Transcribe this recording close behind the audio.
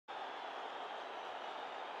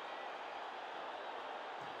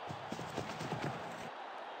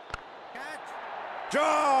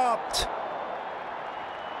Dropped!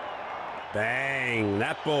 Bang!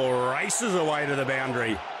 That ball races away to the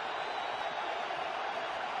boundary.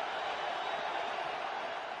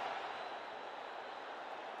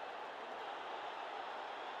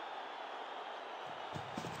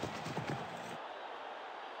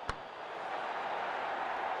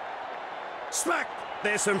 Smack!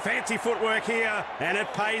 There's some fancy footwork here, and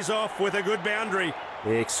it pays off with a good boundary.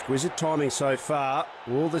 Exquisite timing so far.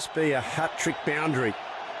 Will this be a hat-trick boundary?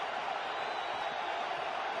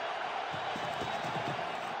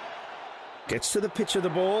 Gets to the pitch of the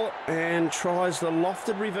ball and tries the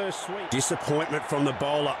lofted reverse sweep. Disappointment from the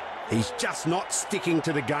bowler. He's just not sticking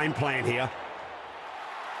to the game plan here.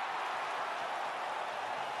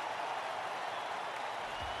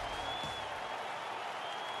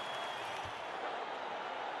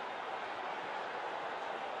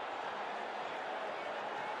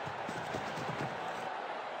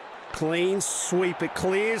 Clean sweep, it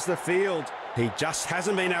clears the field. He just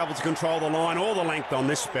hasn't been able to control the line or the length on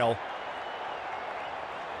this spell.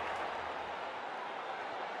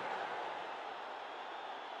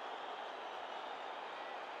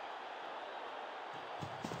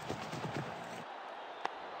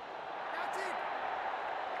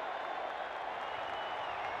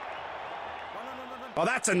 Oh,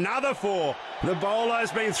 that's another four. The bowler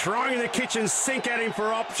has been throwing the kitchen sink at him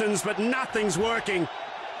for options, but nothing's working.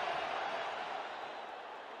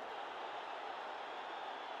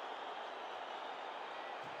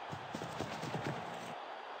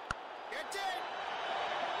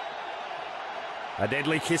 A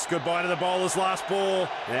deadly kiss goodbye to the bowler's last ball,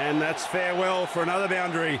 and that's farewell for another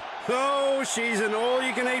boundary. Oh, she's an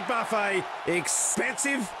all-you-can-eat buffet.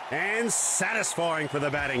 Expensive and satisfying for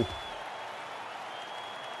the batting.